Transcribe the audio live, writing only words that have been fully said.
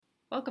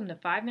Welcome to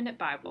 5 Minute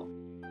Bible.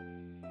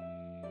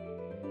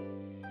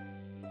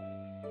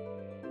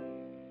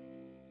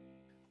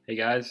 Hey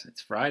guys,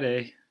 it's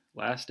Friday,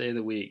 last day of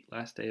the week,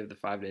 last day of the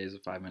 5 days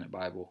of 5 Minute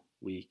Bible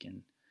week,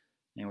 and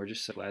we're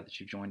just so glad that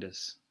you've joined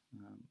us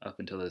up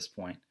until this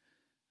point.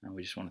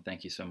 We just want to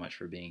thank you so much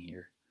for being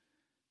here.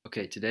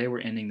 Okay, today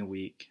we're ending the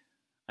week,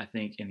 I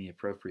think, in the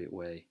appropriate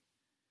way,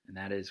 and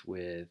that is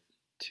with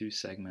two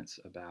segments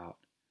about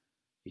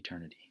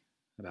eternity,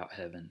 about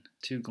heaven,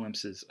 two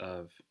glimpses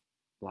of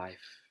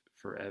life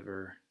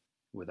forever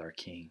with our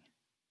King.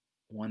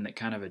 One that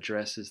kind of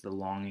addresses the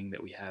longing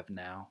that we have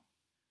now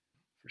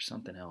for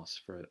something else,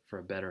 for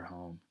a better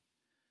home,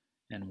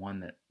 and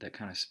one that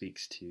kind of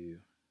speaks to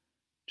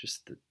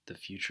just the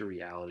future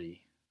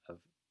reality of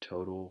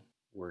total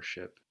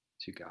worship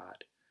to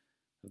God,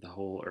 of the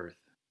whole earth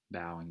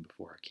bowing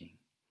before our King.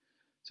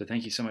 So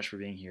thank you so much for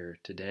being here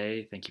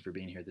today. Thank you for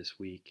being here this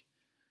week.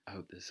 I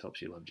hope this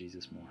helps you love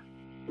Jesus more.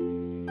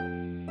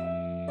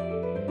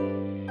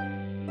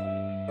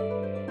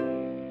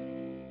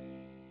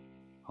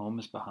 Home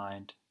is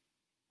behind,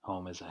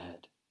 home is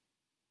ahead.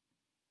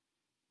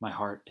 My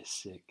heart is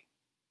sick.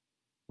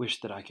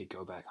 Wish that I could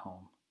go back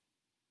home.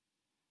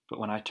 But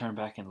when I turn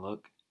back and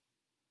look,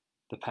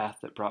 the path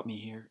that brought me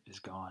here is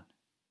gone.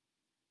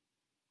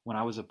 When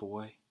I was a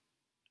boy,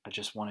 I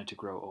just wanted to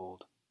grow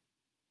old.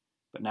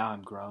 But now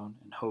I'm grown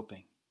and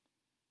hoping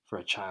for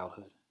a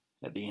childhood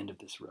at the end of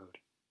this road.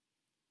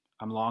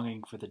 I'm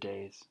longing for the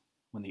days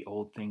when the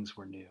old things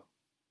were new,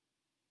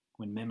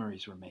 when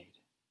memories were made,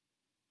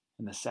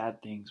 and the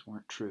sad things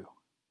weren't true.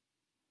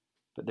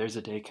 But there's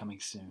a day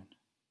coming soon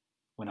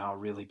when I'll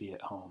really be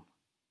at home,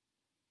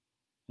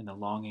 and the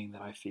longing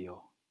that I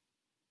feel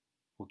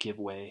will give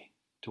way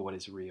to what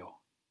is real,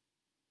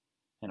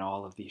 and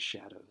all of these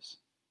shadows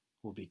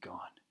will be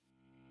gone.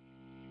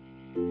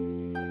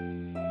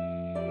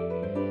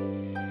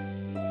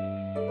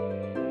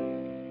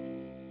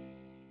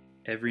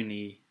 Every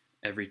knee,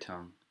 every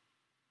tongue,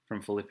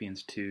 from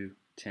Philippians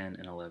 2:10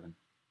 and 11.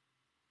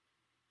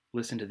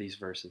 Listen to these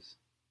verses.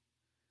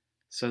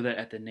 So that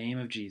at the name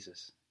of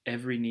Jesus,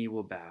 every knee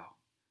will bow,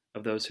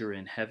 of those who are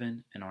in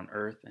heaven and on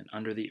earth and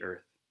under the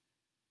earth,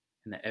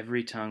 and that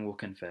every tongue will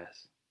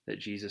confess that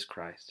Jesus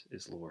Christ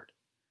is Lord,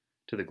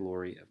 to the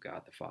glory of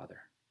God the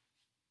Father.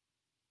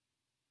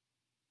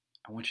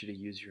 I want you to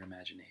use your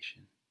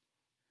imagination.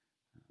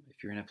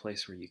 If you're in a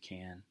place where you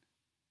can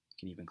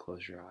even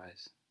close your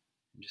eyes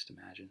and just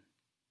imagine.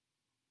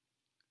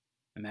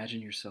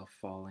 Imagine yourself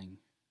falling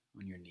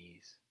on your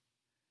knees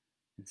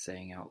and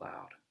saying out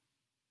loud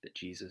that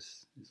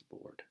Jesus is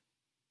Lord.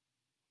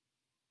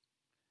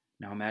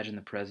 Now imagine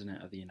the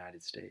President of the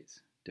United States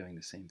doing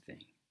the same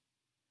thing.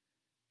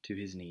 To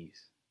his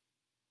knees,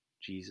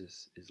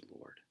 Jesus is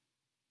Lord.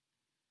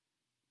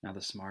 Now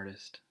the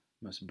smartest,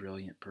 most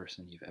brilliant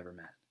person you've ever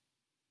met,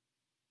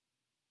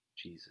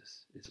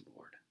 Jesus is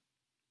Lord.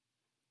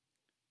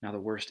 Now the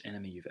worst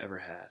enemy you've ever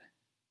had,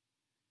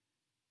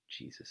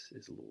 Jesus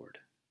is Lord.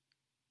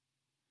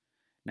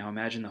 Now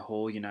imagine the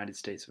whole United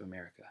States of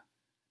America.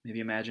 Maybe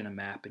imagine a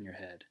map in your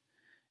head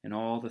and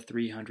all the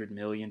 300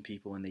 million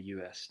people in the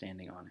U.S.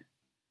 standing on it.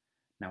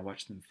 Now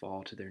watch them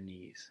fall to their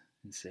knees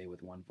and say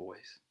with one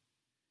voice,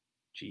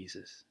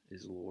 Jesus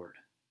is Lord.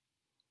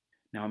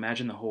 Now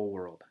imagine the whole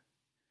world,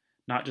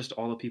 not just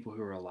all the people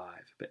who are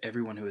alive, but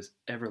everyone who has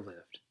ever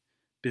lived,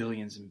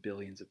 billions and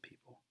billions of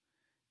people,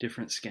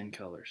 different skin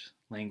colors,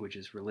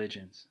 languages,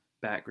 religions,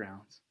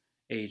 backgrounds,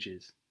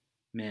 ages,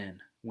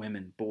 men,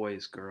 women,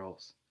 boys,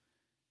 girls,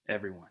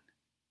 everyone.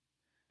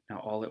 Now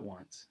all at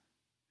once,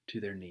 to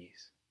their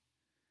knees.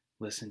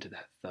 Listen to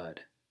that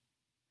thud.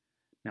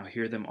 Now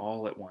hear them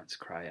all at once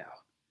cry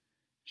out,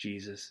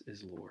 Jesus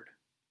is Lord.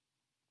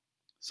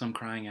 Some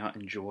crying out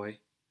in joy,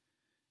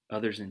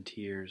 others in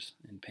tears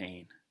and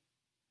pain.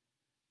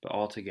 But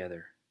all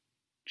together,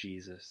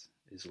 Jesus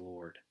is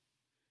Lord.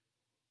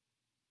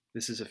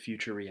 This is a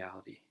future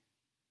reality.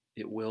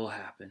 It will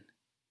happen.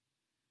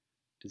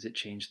 Does it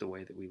change the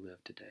way that we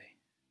live today?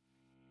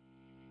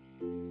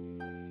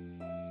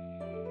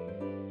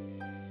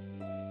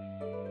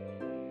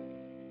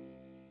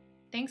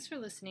 Thanks for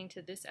listening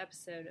to this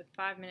episode of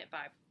 5 Minute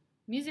Bible.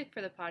 Music for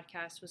the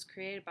podcast was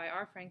created by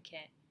our friend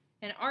Kent,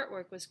 and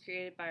artwork was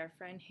created by our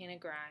friend Hannah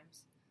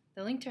Grimes.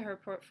 The link to her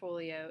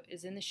portfolio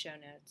is in the show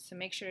notes, so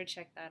make sure to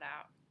check that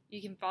out.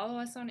 You can follow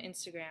us on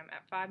Instagram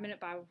at 5 Minute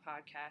Bible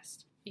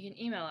Podcast. You can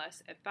email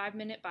us at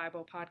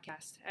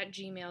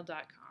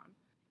 5minutebiblepodcast@gmail.com.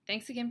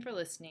 Thanks again for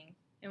listening,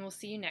 and we'll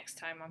see you next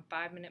time on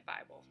 5 Minute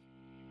Bible.